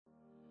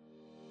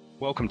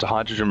Welcome to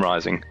Hydrogen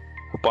Rising,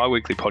 a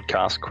bi-weekly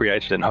podcast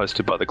created and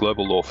hosted by the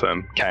global law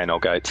firm K&L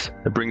Gates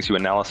that brings you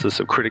analysis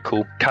of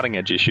critical,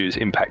 cutting-edge issues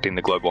impacting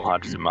the global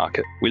hydrogen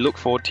market. We look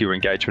forward to your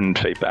engagement and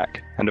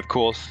feedback. And of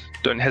course,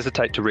 don't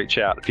hesitate to reach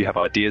out if you have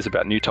ideas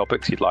about new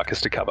topics you'd like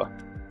us to cover.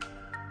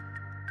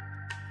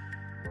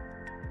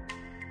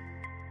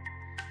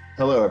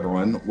 Hello,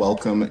 everyone.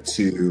 Welcome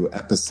to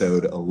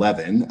episode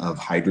 11 of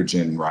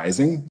Hydrogen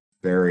Rising.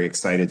 Very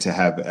excited to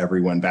have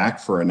everyone back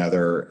for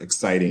another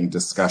exciting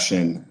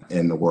discussion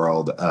in the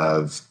world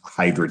of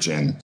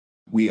hydrogen.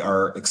 We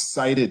are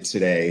excited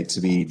today to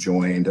be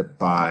joined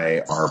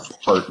by our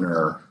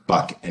partner,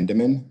 Buck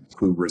Endemann,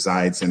 who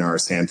resides in our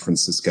San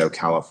Francisco,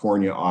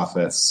 California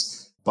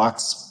office.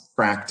 Buck's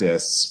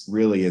practice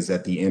really is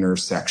at the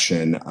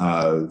intersection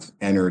of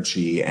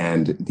energy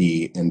and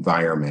the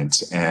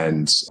environment,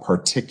 and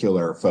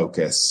particular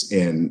focus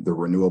in the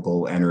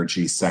renewable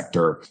energy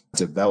sector,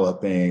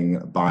 developing,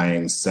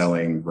 buying,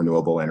 selling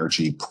renewable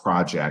energy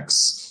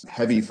projects.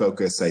 Heavy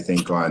focus, I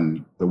think,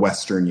 on the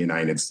Western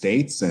United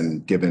States,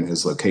 and given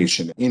his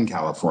location in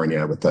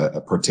California, with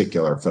a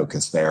particular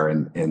focus there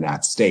in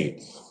that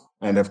state.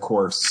 And of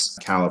course,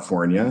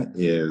 California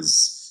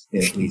is,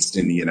 at least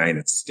in the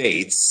United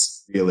States,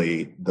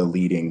 really the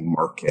leading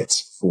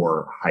market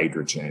for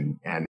hydrogen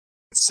and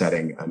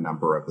setting a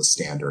number of the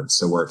standards.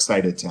 So we're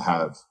excited to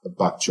have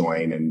Buck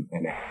join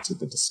and add to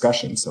the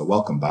discussion. So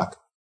welcome, Buck.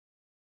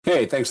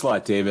 Hey, thanks a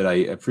lot, David. I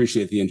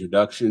appreciate the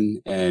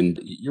introduction. And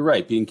you're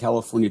right, being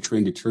California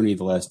trained attorney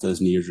the last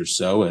dozen years or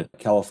so,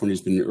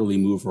 California's been an early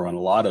mover on a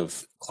lot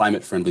of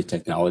climate-friendly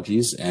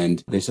technologies,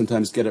 and they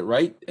sometimes get it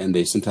right and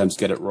they sometimes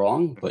get it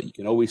wrong. But you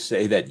can always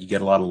say that you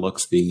get a lot of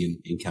looks being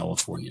in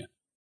California.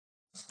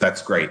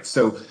 That's great.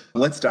 So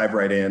let's dive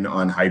right in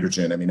on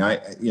hydrogen. I mean, I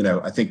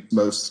think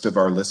most of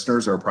our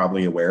listeners are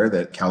probably aware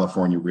that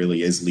California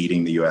really is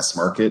leading the U.S.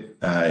 market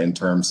in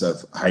terms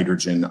of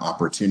hydrogen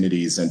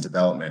opportunities and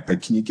development.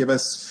 But can you give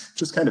us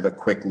just kind of a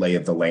quick lay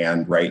of the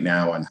land right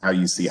now on how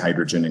you see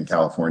hydrogen in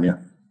California?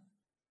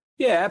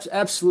 Yeah,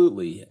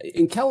 absolutely.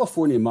 In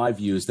California, my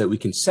view is that we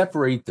can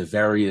separate the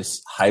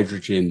various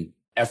hydrogen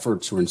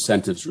efforts or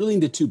incentives really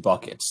into two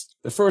buckets.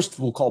 The first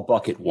we'll call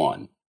bucket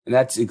one. And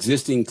that's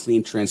existing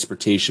clean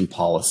transportation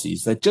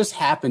policies that just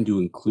happen to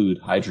include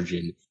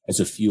hydrogen as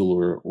a fuel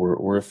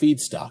or a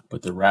feedstock,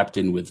 but they're wrapped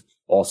in with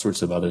all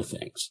sorts of other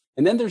things.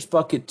 And then there's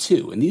bucket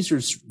two, and these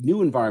are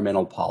new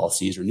environmental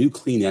policies or new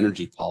clean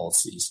energy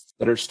policies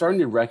that are starting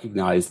to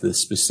recognize the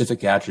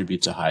specific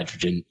attributes of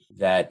hydrogen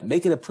that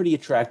make it a pretty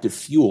attractive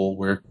fuel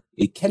where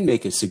it can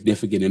make a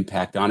significant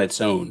impact on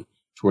its own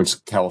towards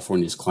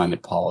California's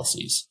climate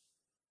policies.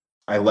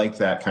 I like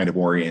that kind of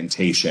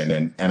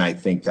orientation. And I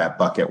think that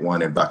bucket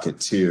one and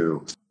bucket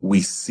two, we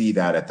see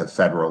that at the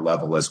federal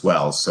level as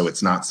well. So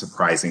it's not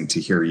surprising to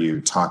hear you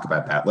talk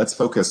about that. Let's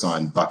focus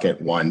on bucket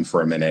one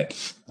for a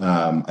minute.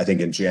 I think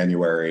in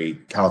January,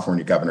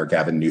 California Governor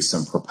Gavin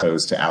Newsom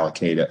proposed to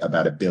allocate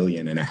about $1.5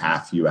 billion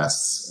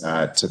US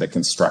to the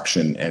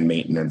construction and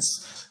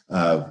maintenance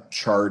of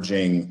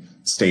charging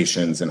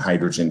stations and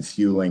hydrogen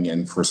fueling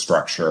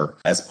infrastructure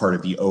as part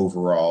of the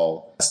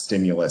overall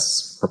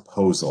stimulus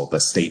proposal, the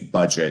state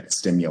budget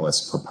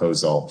stimulus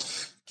proposal.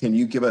 Can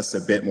you give us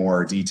a bit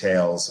more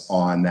details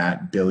on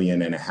that $1.5 billion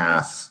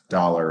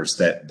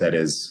that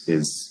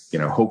is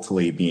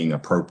hopefully being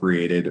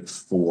appropriated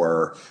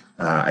for,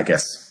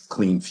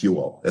 clean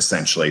fuel,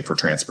 essentially, for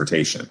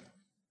transportation?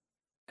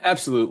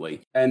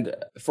 Absolutely. And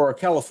for our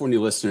California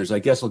listeners, I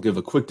guess I'll give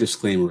a quick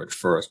disclaimer at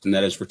first, and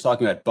that is we're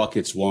talking about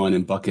buckets one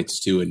and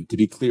buckets two. And to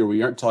be clear,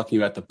 we aren't talking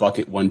about the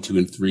bucket 1, 2,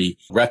 and 3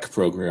 REC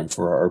program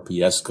for our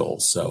RPS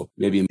goals. So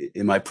maybe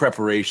in my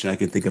preparation, I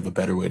can think of a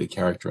better way to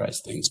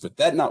characterize things. But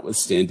that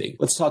notwithstanding,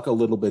 let's talk a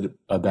little bit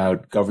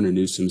about Governor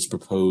Newsom's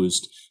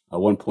proposed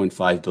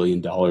 $1.5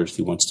 billion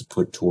he wants to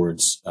put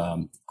towards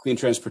clean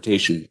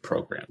transportation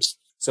programs.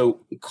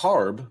 So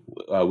CARB,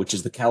 which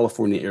is the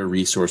California Air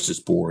Resources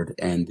Board,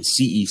 and the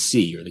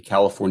CEC, or the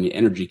California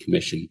Energy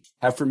Commission,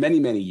 have for many,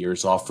 many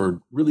years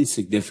offered really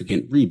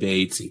significant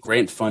rebates and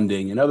grant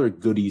funding and other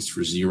goodies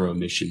for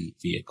zero-emission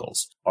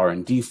vehicles.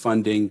 R&D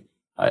funding,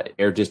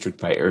 air district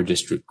by air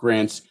district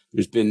grants.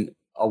 There's been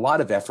a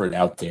lot of effort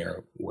out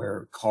there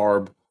where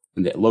CARB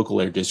and the local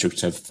air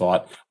districts have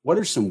thought, what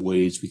are some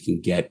ways we can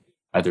get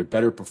either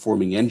better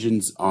performing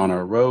engines on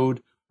our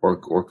road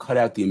or cut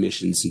out the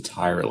emissions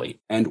entirely.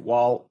 And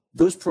while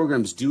those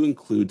programs do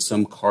include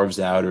some carve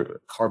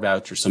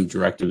outs or some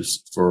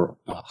directives for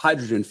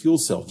hydrogen fuel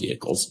cell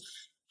vehicles,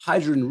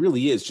 hydrogen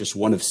really is just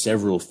one of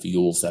several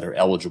fuels that are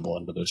eligible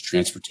under those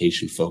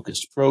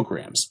transportation-focused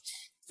programs.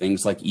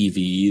 Things like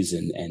EVs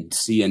and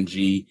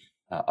CNG,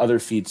 other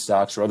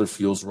feedstocks or other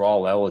fuels are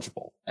all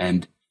eligible.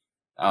 And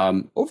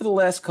over the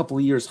last couple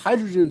of years,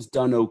 hydrogen's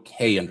done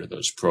okay under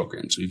those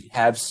programs. We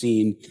have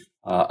seen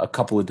a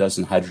couple of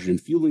dozen hydrogen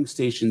fueling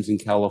stations in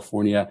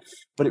California,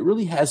 but it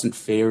really hasn't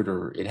fared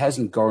or it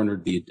hasn't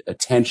garnered the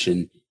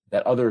attention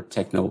that other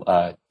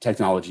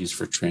technologies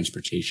for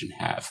transportation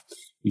have.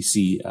 We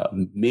see a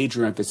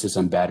major emphasis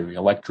on battery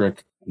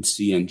electric and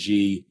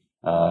CNG,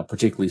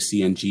 particularly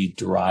CNG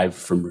derived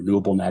from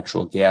renewable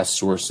natural gas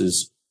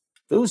sources.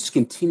 Those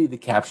continue to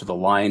capture the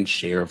lion's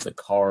share of the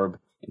CARB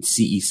and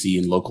CEC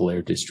and local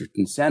air district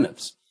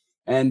incentives.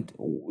 And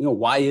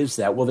why is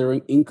that? Well, they're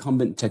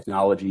incumbent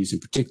technologies,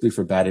 and particularly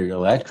for battery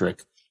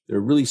electric, there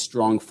are really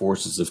strong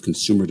forces of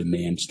consumer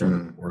demand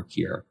starting to work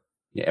here.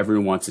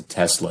 Everyone wants a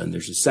Tesla, and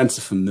there's a sense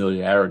of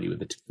familiarity with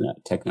the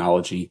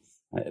technology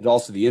and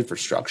also the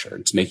infrastructure.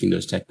 It's making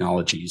those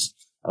technologies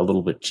a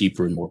little bit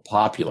cheaper and more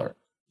popular.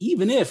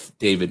 Even if,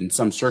 David, in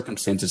some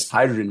circumstances,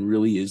 hydrogen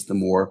really is the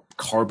more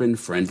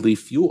carbon-friendly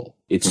fuel.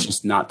 It's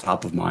just not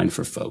top of mind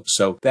for folks.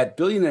 So that $1.5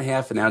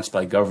 billion announced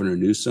by Governor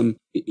Newsom,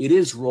 it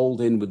is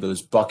rolled in with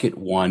those bucket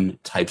one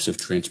types of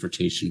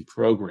transportation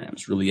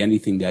programs, really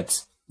anything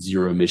that's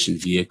zero-emission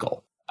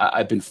vehicle.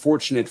 I've been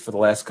fortunate for the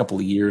last couple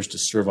of years to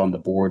serve on the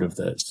board of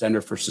the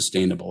Center for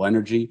Sustainable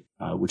Energy,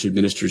 which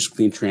administers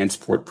clean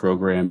transport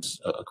programs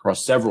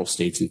across several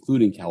states,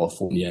 including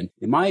California. And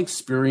in my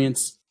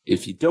experience,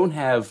 if you don't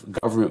have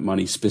government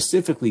money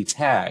specifically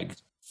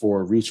tagged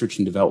for research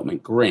and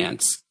development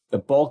grants, the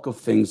bulk of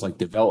things like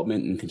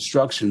development and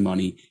construction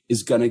money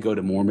is going to go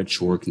to more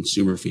mature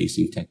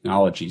consumer-facing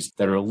technologies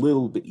that are a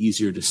little bit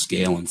easier to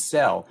scale and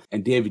sell.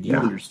 And David, you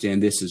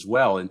understand this as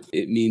well. And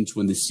it means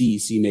when the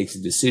CEC makes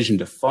a decision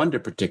to fund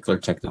a particular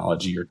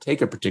technology or take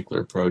a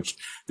particular approach,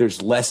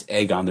 there's less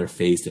egg on their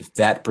face if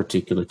that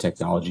particular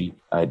technology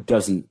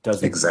doesn't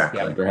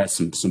exactly, or has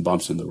some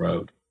bumps in the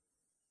road.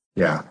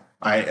 Yeah.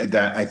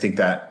 I think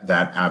that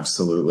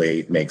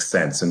absolutely makes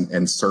sense.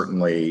 And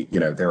certainly,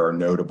 there are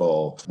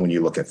notable, when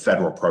you look at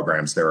federal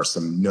programs, there are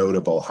some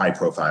notable high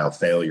profile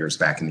failures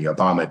back in the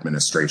Obama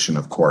administration,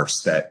 of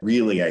course, that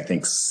really, I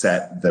think,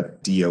 set the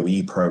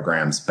DOE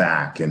programs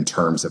back in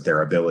terms of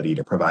their ability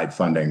to provide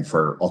funding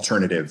for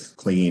alternative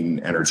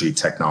clean energy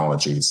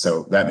technologies.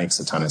 So that makes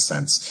a ton of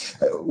sense.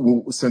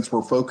 Since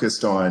we're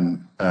focused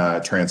on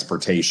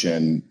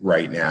transportation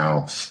right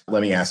now,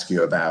 let me ask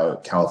you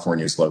about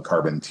California's low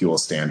carbon fuel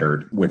standard,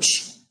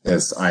 which,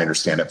 as I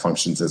understand it,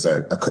 functions as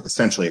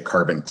essentially a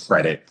carbon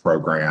credit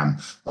program,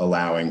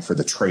 allowing for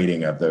the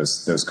trading of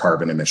those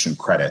carbon emission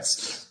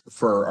credits.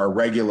 For our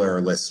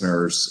regular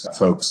listeners,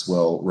 folks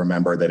will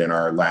remember that in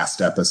our last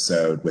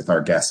episode with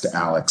our guest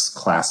Alex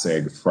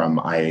Klassig from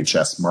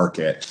IHS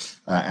Markit,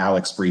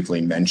 Alex briefly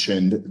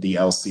mentioned the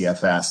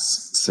LCFS,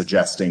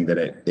 suggesting that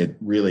it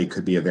really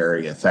could be a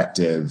very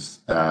effective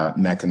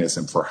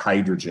mechanism for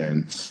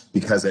hydrogen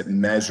because it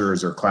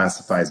measures or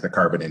classifies the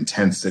carbon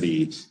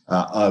intensity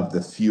of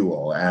the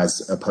fuel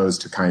as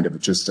opposed to kind of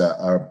just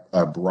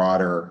a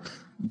broader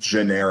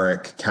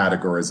generic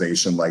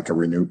categorization like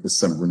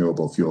some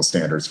renewable fuel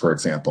standards, for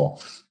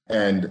example.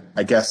 And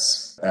I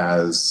guess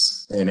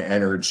as an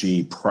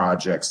energy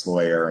projects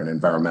lawyer and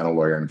environmental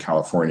lawyer in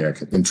California,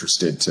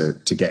 interested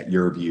to get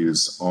your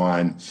views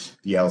on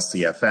the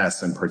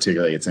LCFS and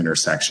particularly its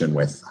intersection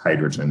with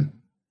hydrogen.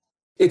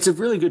 It's a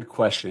really good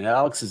question.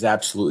 Alex is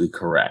absolutely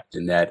correct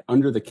in that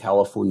under the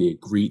California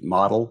GREET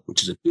model,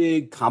 which is a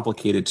big,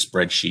 complicated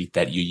spreadsheet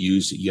that you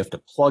use, you have to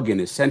plug in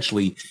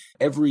essentially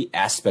every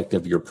aspect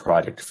of your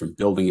project, from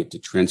building it to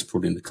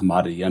transporting the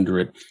commodity under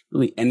it,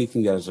 really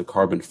anything that has a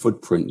carbon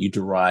footprint, you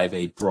derive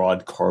a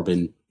broad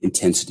carbon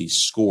intensity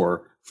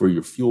score for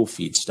your fuel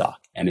feedstock.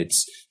 And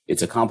it's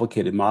a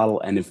complicated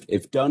model. And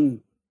if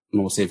done, I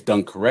won't say if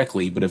done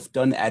correctly, but if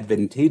done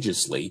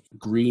advantageously,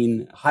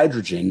 green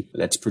hydrogen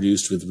that's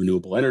produced with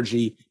renewable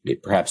energy,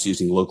 perhaps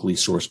using locally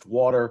sourced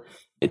water,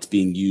 it's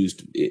being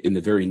used in the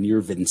very near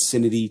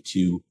vicinity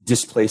to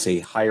displace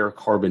a higher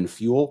carbon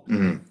fuel.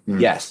 Mm-hmm.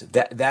 Yes,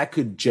 that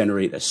could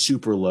generate a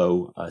super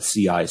low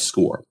CI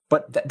score.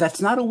 But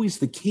that's not always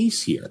the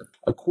case here.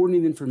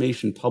 According to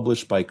information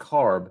published by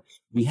CARB,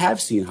 we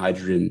have seen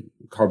hydrogen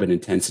carbon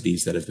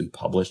intensities that have been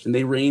published, and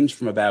they range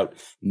from about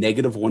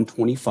negative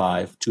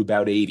 125 to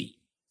about 80,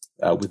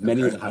 with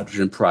many of the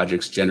hydrogen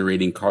projects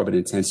generating carbon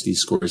intensity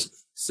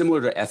scores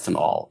similar to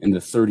ethanol in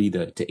the 30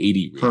 to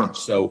 80 range.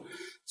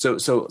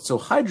 So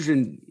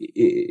hydrogen,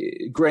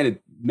 granted,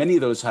 many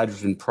of those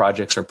hydrogen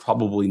projects are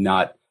probably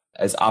not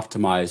as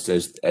optimized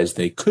as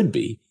they could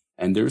be.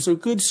 And there's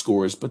good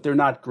scores, but they're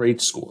not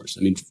great scores.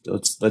 I mean,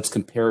 let's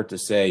compare it to,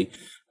 say,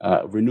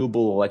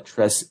 renewable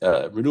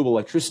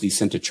electricity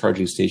sent to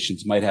charging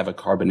stations might have a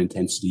carbon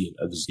intensity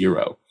of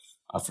 0.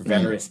 For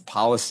various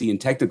policy and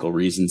technical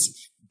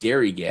reasons,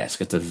 dairy gas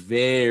gets a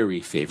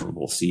very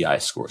favorable CI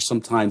score,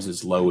 sometimes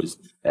as low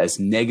as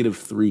negative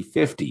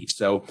 350.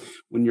 So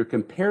when you're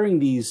comparing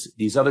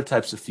these other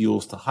types of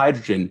fuels to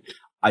hydrogen,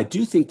 I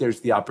do think there's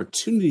the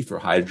opportunity for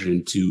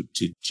hydrogen to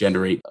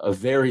generate a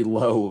very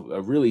low,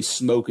 a really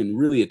smoking,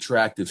 really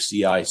attractive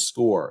CI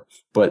score.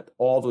 But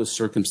all those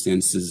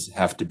circumstances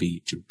have to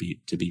be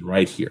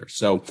right here.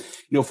 So,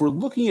 if we're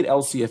looking at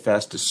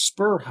LCFS to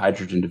spur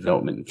hydrogen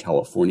development in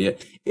California,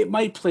 it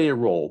might play a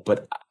role,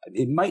 but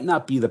it might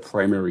not be the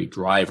primary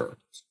driver.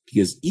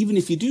 Because even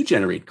if you do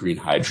generate green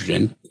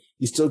hydrogen,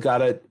 you still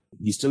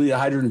need a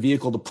hydrogen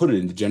vehicle to put it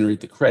in to generate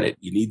the credit.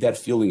 You need that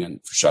fueling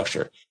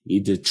infrastructure. You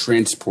need to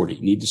transport it.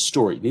 You need to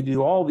store it. You need to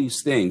do all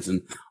these things.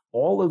 And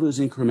all of those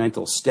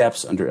incremental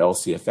steps under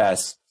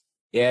LCFS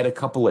add a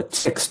couple of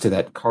ticks to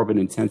that carbon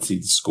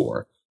intensity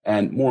score,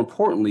 and more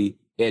importantly,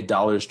 add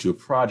dollars to a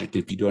project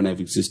if you don't have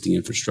existing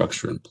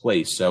infrastructure in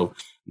place. So,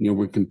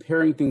 we're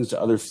comparing things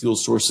to other fuel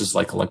sources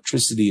like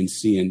electricity and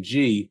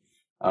CNG.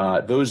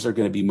 Those are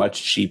going to be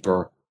much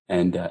cheaper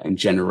and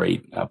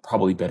generate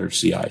probably better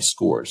CI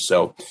scores.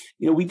 So,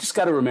 we just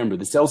got to remember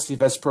this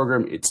LCFS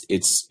program.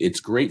 It's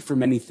great for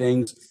many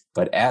things,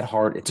 but at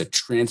heart, it's a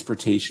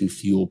transportation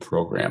fuel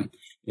program,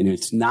 and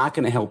it's not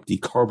going to help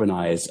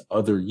decarbonize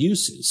other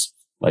uses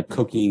like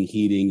cooking,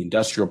 heating,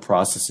 industrial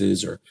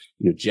processes, or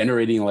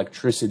generating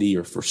electricity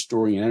or for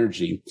storing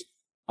energy.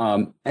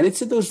 And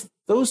it's in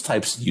those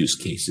types of use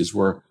cases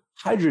where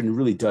hydrogen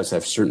really does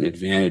have certain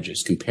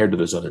advantages compared to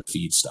those other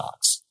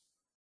feedstocks.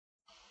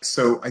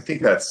 So I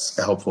think that's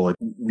helpful.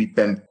 We've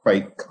been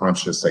quite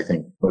conscious, I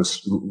think,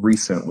 most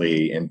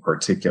recently in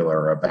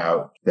particular,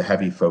 about the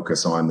heavy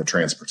focus on the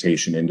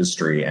transportation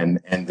industry and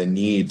the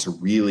need to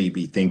really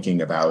be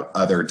thinking about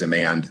other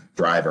demand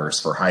drivers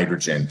for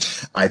hydrogen.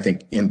 I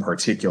think in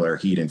particular,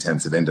 heat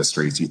intensive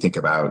industries, you think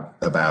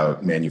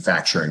about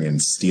manufacturing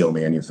and steel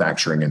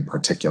manufacturing in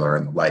particular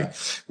and the like.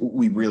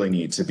 We really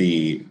need to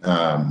be,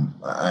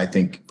 I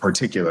think,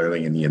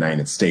 particularly in the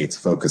United States,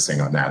 focusing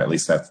on that. At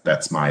least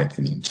that's my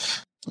opinion.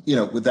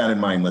 With that in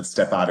mind, let's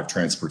step out of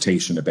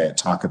transportation a bit,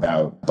 talk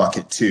about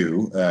bucket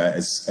 2,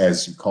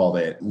 as you called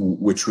it,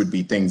 which would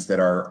be things that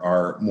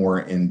are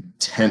more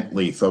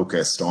intently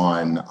focused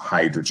on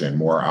hydrogen,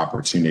 more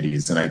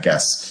opportunities. And I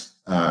guess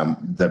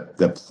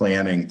the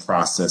planning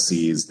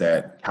processes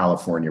that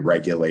California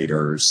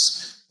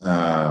regulators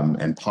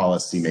and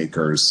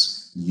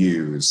policymakers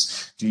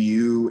use. Do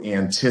you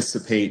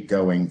anticipate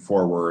going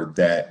forward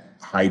that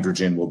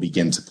hydrogen will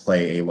begin to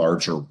play a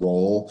larger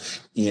role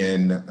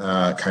in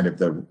kind of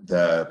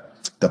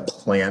the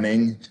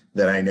planning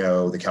that I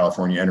know the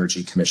California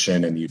Energy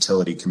Commission and the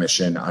Utility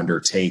Commission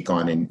undertake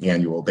on an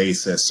annual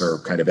basis or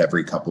kind of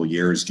every couple of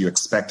years? Do you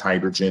expect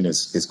hydrogen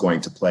is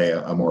going to play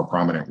a more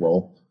prominent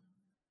role?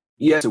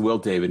 Yes, it will,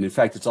 David. In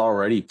fact, it's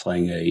already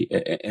playing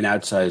an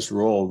outsized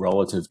role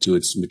relative to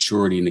its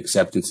maturity and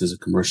acceptance as a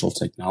commercial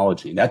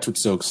technology. And that's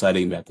what's so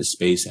exciting about the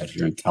space out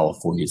here in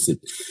California is that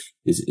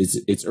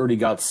it's already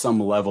got some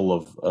level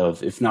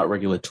of if not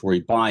regulatory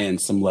buy-in,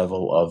 some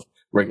level of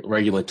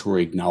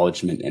regulatory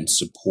acknowledgement and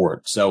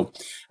support. So,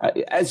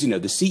 as you know,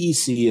 the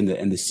CEC and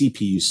the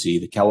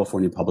CPUC, the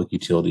California Public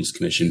Utilities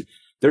Commission,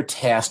 they're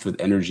tasked with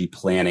energy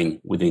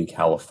planning within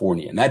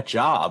California, and that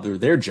job, or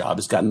their job,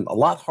 has gotten a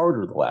lot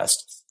harder the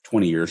last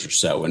 20 years or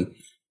so. And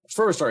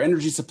first, our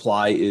energy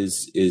supply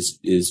is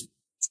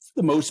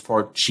for the most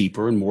part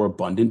cheaper and more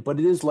abundant, but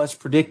it is less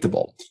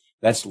predictable.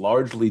 That's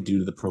largely due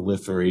to the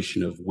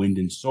proliferation of wind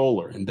and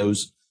solar. And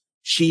those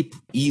cheap,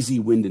 easy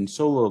wind and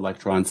solar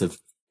electrons have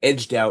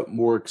edged out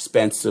more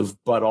expensive,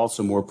 but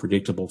also more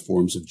predictable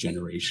forms of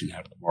generation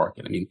out of the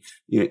market. I mean,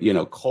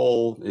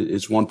 coal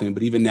is one thing,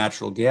 but even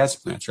natural gas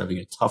plants are having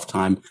a tough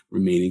time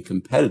remaining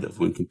competitive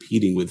when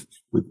competing with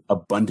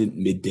abundant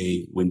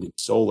midday wind and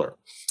solar.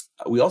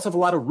 We also have a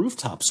lot of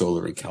rooftop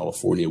solar in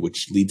California,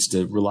 which leads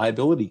to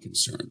reliability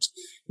concerns.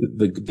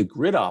 The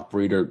grid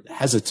operator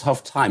has a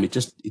tough time. It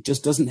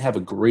just doesn't have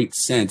a great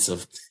sense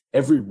of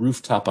every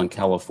rooftop on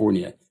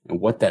California and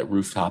what that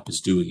rooftop is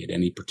doing at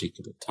any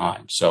particular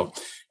time. So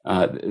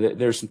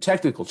there's some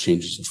technical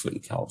changes afoot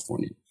in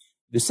California.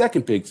 The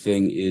second big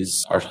thing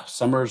is our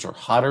summers are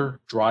hotter,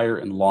 drier,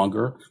 and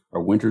longer.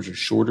 Our winters are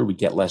shorter. We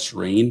get less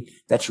rain.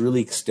 That's really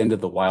extended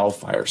the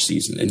wildfire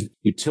season. And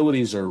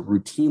utilities are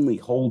routinely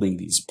holding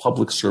these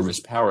public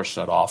service power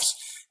shutoffs,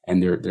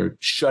 and they're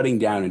shutting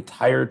down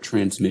entire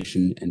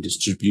transmission and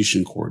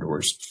distribution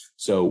corridors.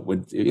 So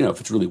if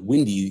it's really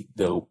windy,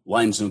 the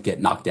lines don't get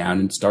knocked down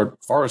and start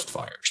forest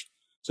fires.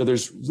 So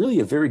there's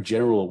really a very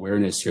general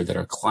awareness here that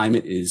our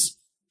climate is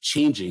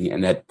changing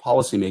and that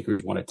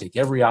policymakers want to take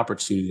every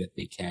opportunity that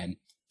they can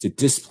to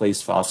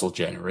displace fossil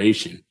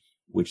generation,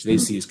 which they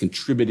see as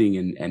contributing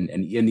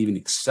and even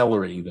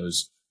accelerating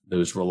those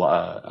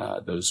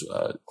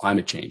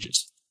climate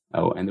changes.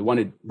 And they want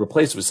to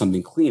replace it with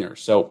something cleaner.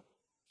 So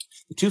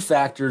the two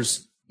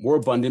factors, more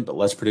abundant but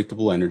less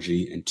predictable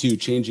energy, and two,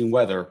 changing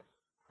weather,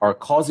 are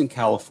causing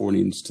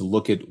Californians to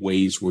look at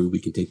ways where we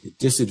can take the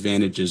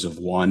disadvantages of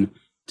one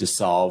to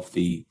solve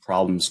the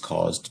problems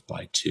caused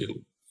by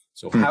two.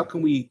 So how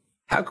can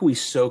we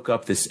soak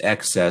up this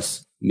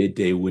excess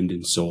midday wind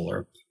and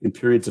solar in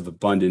periods of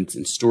abundance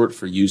and store it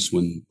for use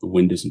when the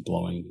wind isn't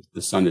blowing,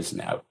 the sun isn't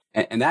out?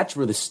 And that's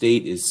where the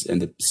state is,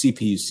 and the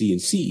CPUC and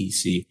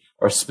CEC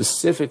are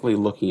specifically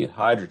looking at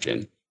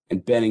hydrogen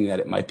and betting that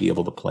it might be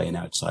able to play an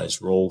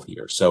outsized role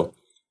here. So,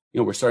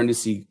 we're starting to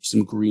see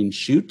some green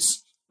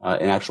shoots.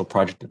 In actual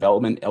project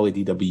development,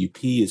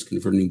 LADWP is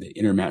converting the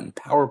Intermountain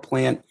Power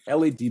Plant.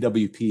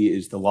 LADWP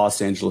is the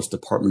Los Angeles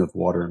Department of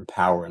Water and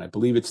Power, and I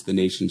believe it's the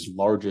nation's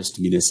largest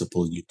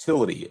municipal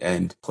utility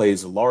and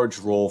plays a large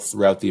role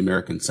throughout the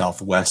American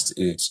Southwest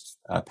in its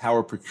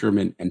power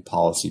procurement and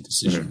policy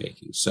decision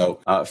making.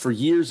 So for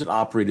years, it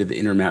operated the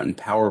Intermountain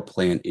Power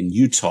Plant in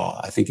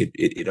Utah. I think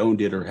it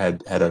owned it or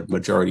had a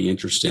majority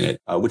interest in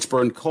it, which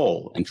burned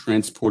coal and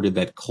transported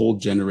that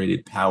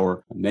coal-generated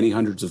power many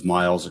hundreds of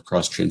miles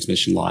across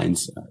transmission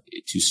lines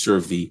to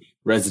serve the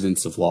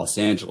residents of Los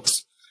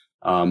Angeles.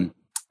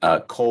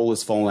 Coal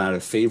has fallen out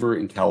of favor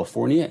in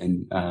California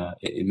and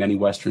in many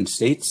Western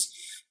states.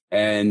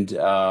 And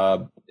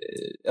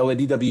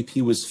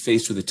LADWP was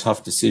faced with a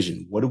tough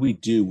decision. What do we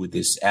do with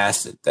this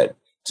asset that's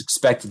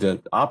expected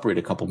to operate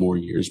a couple more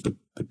years, but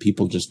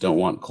people just don't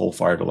want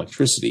coal-fired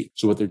electricity?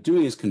 So what they're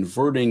doing is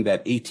converting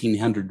that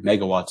 1,800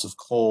 megawatts of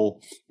coal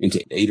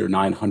into 800 or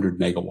 900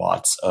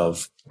 megawatts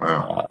of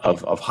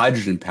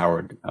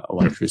hydrogen-powered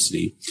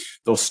electricity.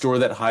 They'll store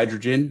that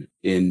hydrogen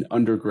in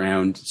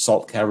underground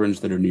salt caverns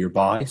that are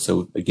nearby.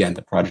 So again,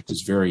 the project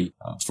is very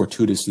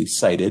fortuitously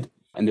sited.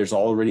 And there's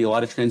already a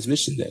lot of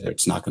transmission there.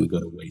 It's not going to go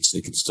to waste. They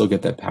can still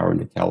get that power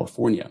into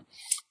California.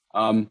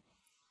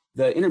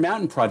 The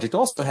Intermountain project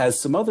also has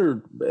some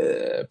other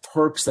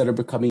perks that are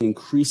becoming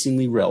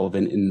increasingly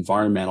relevant in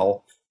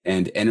environmental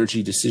and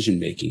energy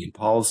decision-making and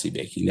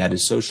policy-making. That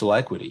is social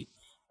equity.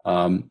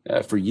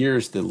 For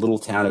years, the little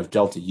town of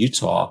Delta,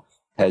 Utah,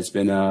 has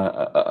been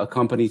a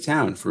company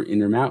town for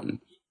Intermountain.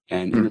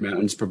 And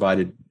Intermountain's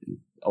provided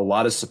a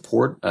lot of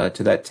support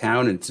to that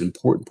town, and it's an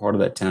important part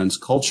of that town's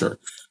culture.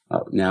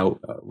 Now,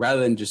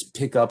 rather than just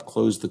pick up,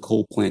 close the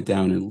coal plant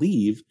down and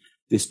leave,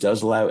 this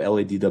does allow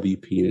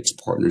LADWP and its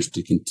partners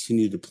to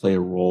continue to play a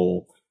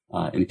role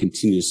and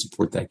continue to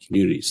support that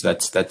community. So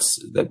that's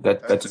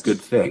a good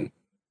thing.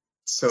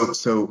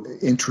 So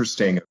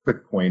interesting. A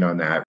quick point on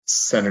that.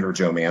 Senator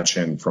Joe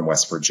Manchin from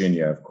West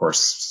Virginia, of course,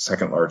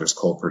 second largest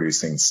coal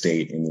producing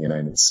state in the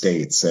United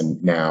States,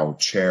 and now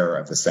chair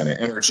of the Senate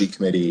Energy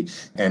Committee,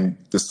 and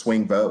the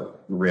swing vote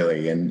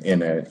really in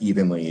an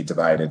evenly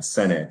divided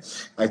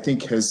Senate, I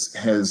think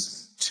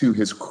has to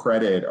his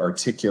credit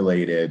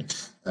articulated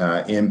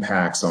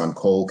impacts on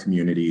coal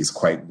communities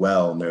quite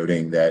well,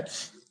 noting that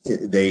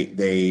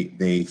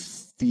they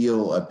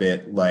feel a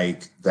bit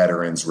like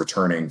veterans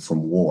returning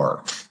from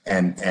war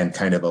and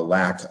kind of a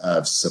lack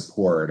of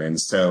support. And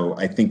so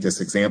I think this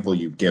example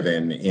you've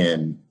given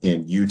in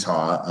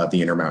Utah of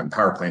the Intermountain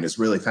Power Plant is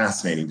really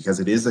fascinating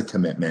because it is a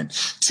commitment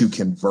to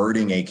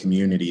converting a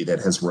community that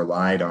has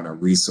relied on a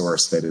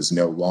resource that is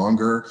no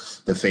longer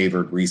the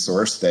favored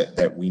resource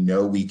that we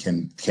know we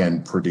can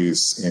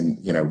produce in,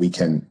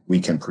 we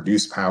can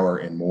produce power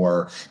in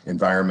more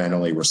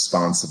environmentally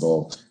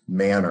responsible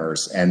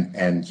manners,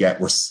 and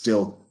yet we're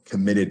still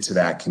committed to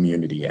that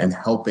community and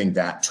helping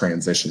that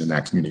transition in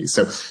that community.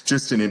 So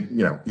just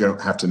you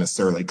don't have to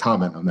necessarily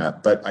comment on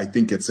that, but I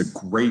think it's a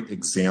great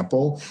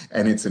example,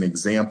 and it's an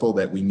example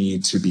that we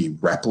need to be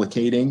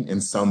replicating in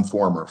some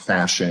form or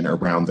fashion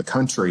around the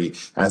country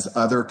as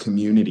other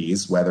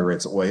communities, whether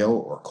it's oil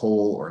or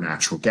coal or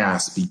natural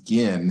gas,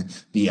 begin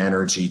the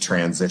energy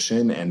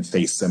transition and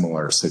face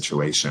similar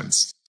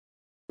situations.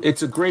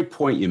 It's a great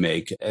point you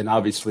make. And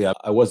obviously,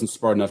 I wasn't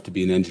smart enough to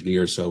be an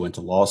engineer, so I went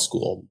to law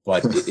school.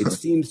 But it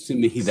seems to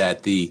me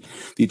that the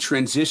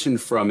transition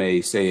from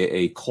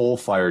a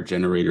coal-fired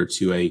generator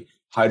to a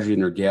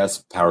hydrogen or gas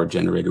power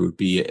generator would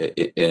be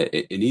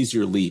an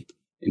easier leap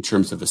in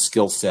terms of a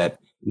skill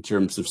set, in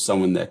terms of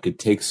someone that could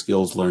take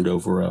skills learned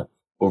over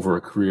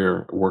a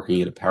career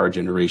working at a power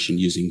generation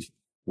using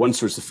one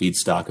source of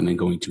feedstock and then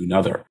going to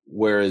another.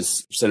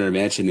 Whereas Senator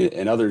Manchin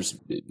and others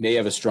may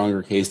have a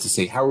stronger case to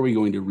say, how are we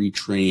going to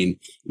retrain,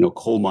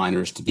 coal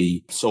miners to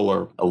be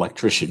solar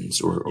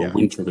electricians or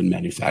wind turbine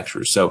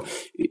manufacturers? So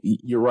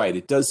you're right.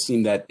 It does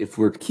seem that if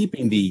we're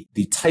keeping the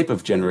type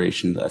of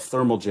generation, the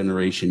thermal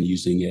generation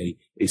using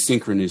a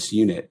synchronous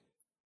unit,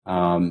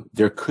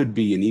 there could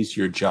be an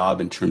easier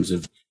job in terms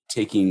of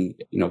taking,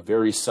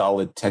 very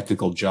solid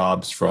technical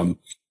jobs from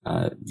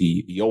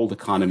the old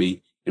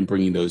economy and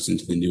bringing those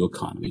into the new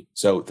economy.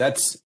 So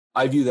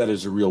I view that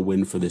as a real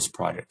win for this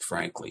project,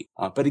 frankly.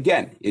 But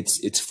again,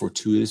 it's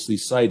fortuitously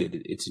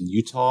sited. It's in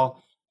Utah.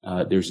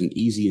 There's an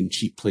easy and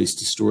cheap place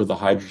to store the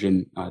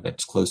hydrogen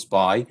that's close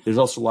by. There's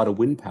also a lot of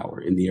wind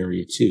power in the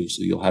area too.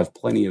 So you'll have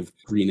plenty of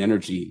green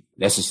energy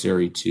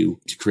necessary to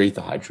create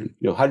the hydrogen.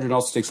 Hydrogen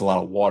also takes a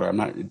lot of water. I'm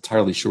not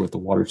entirely sure what the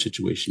water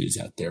situation is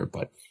out there,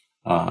 but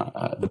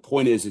the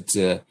point is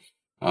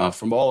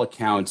from all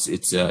accounts,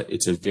 it's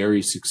a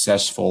very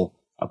successful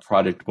a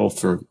project both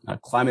for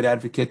climate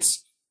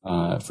advocates,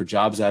 for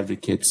jobs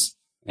advocates,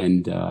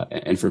 and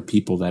for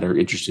people that are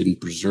interested in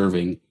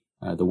preserving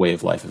the way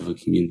of life of a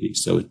community.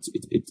 So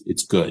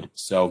it's good.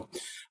 So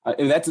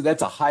and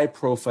that's a high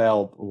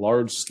profile,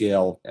 large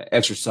scale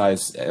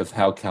exercise of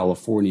how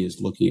California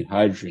is looking at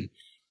hydrogen.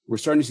 We're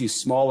starting to see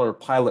smaller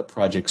pilot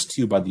projects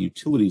too by the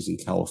utilities in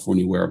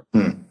California where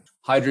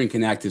hydrogen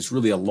can act as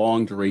really a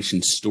long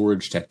duration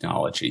storage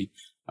technology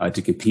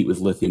to compete with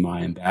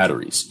lithium-ion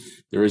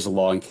batteries. There is a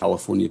law in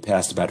California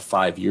passed about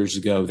 5 years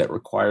ago that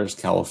requires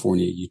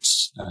California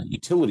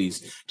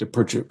utilities to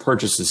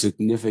purchase a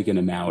significant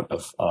amount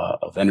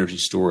of energy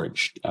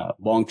storage,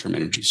 long-term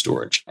energy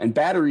storage. And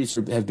batteries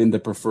have been the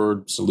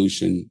preferred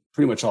solution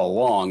pretty much all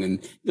along,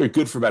 and they're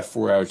good for about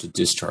 4 hours of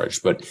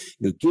discharge. But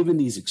given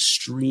these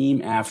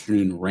extreme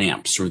afternoon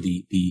ramps, or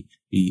the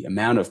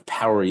amount of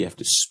power you have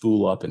to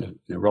spool up in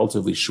a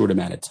relatively short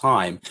amount of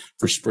time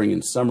for spring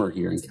and summer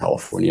here in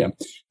California,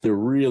 there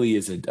really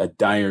is a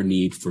dire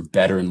need for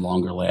better and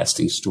longer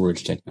lasting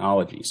storage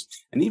technologies,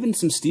 and even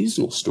some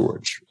seasonal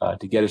storage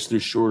to get us through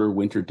shorter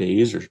winter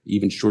days or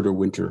even shorter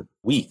winter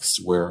weeks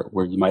where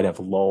you might have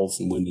lulls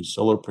in wind and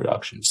solar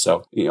production.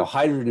 So,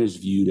 hydrogen is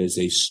viewed as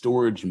a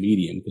storage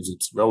medium because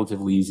it's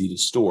relatively easy to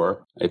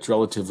store. It's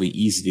relatively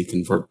easy to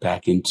convert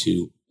back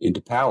into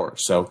power.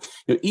 So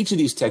each of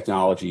these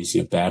technologies,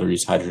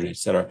 batteries, hydrogen, et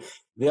cetera,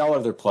 they all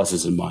have their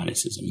pluses and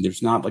minuses. I mean,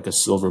 there's not like a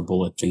silver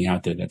bullet thing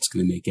out there that's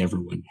going to make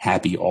everyone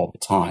happy all the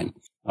time.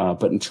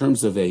 But in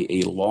terms of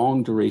a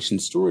long duration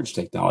storage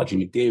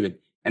technology, David,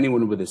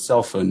 anyone with a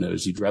cell phone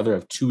knows you'd rather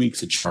have 2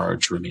 weeks of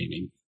charge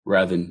remaining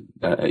rather than,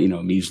 a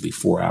measly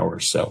 4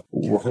 hours. So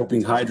we're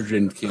hoping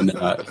hydrogen can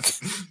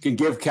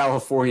give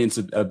Californians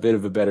a bit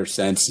of a better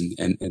sense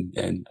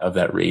and of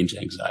that range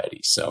anxiety.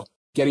 So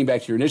getting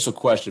back to your initial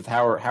question of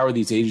how are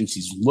these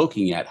agencies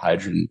looking at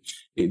hydrogen,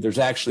 there's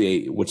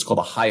actually what's called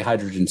a high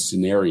hydrogen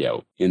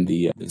scenario in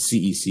the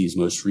CEC's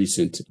most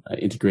recent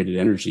integrated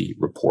energy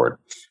report,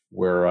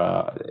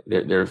 where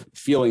they're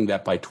feeling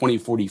that by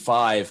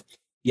 2045,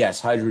 yes,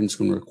 hydrogen is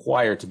going to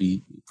require to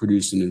be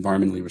produced in an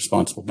environmentally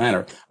responsible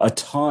manner, a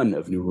ton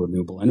of new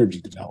renewable energy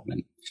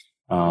development.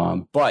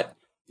 But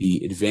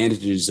the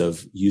advantages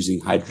of using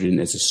hydrogen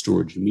as a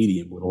storage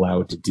medium would allow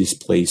it to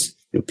displace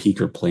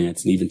peaker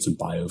plants and even some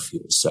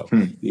biofuels. So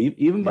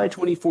even by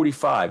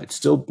 2045, it's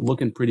still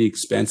looking pretty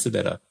expensive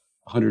at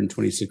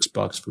 $126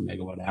 per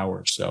megawatt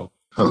hour. So,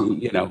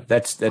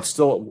 that's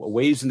still a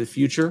ways in the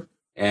future.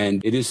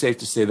 And it is safe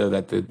to say, though,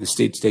 that the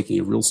state's taking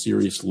a real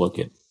serious look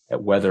at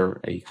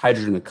whether a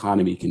hydrogen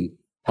economy can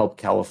help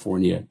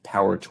California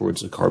power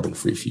towards a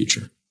carbon-free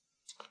future.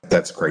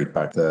 That's great,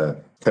 Buck.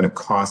 The kind of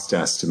cost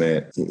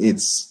estimate,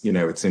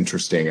 it's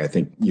interesting. I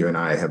think you and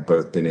I have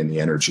both been in the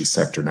energy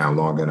sector now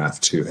long enough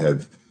to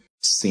have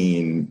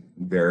seen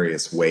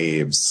various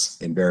waves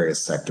in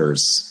various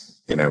sectors.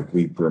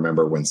 We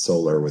remember when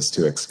solar was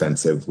too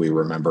expensive. We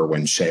remember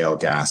when shale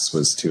gas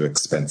was too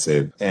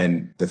expensive.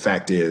 And the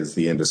fact is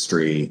the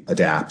industry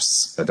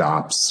adopts,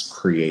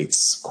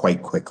 creates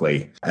quite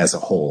quickly as a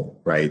whole,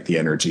 right? The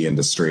energy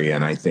industry.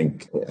 And I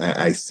think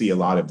I see a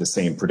lot of the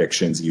same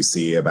predictions you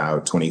see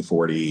about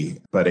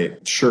 2040, but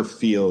it sure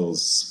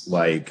feels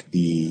like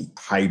the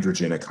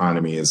hydrogen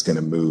economy is going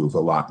to move a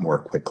lot more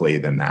quickly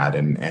than that.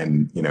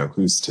 And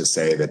who's to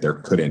say that there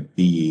couldn't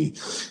be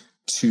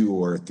 2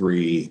 or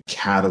 3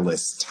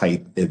 catalyst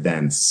type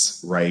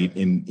events, right,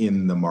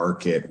 in the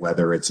market,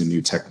 whether it's a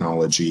new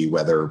technology,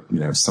 whether,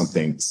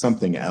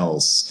 something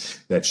else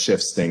that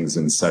shifts things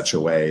in such a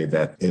way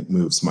that it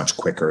moves much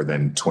quicker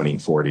than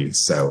 2040.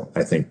 So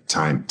I think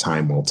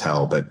time will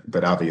tell,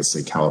 but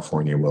obviously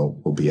California will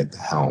be at the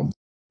helm.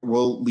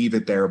 We'll leave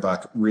it there,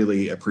 Buck.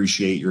 Really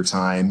appreciate your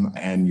time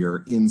and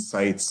your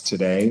insights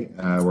today.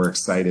 We're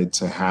excited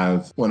to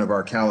have one of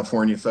our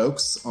California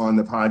folks on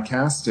the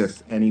podcast.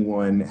 If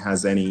anyone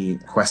has any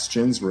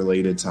questions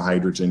related to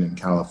hydrogen in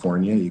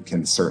California, you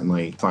can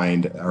certainly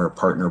find our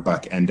partner,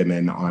 Buck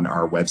Endemann, on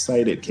our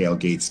website at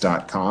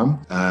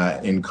klgates.com.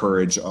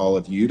 Encourage all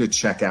of you to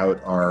check out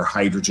our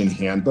Hydrogen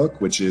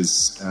Handbook, which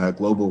is a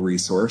global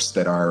resource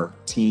that our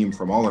team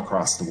from all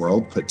across the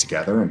world put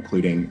together,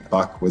 including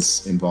Buck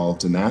was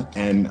involved in that.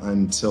 And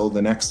until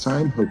the next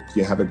time, hope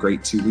you have a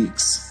great 2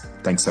 weeks.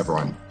 Thanks,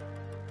 everyone.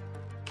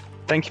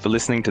 Thank you for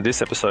listening to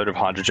this episode of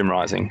Hydrogen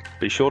Rising.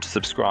 Be sure to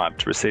subscribe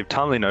to receive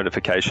timely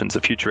notifications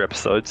of future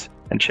episodes,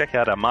 and check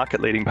out our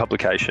market-leading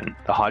publication,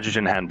 the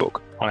Hydrogen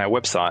Handbook, on our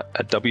website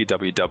at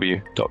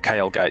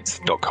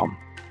www.klgates.com.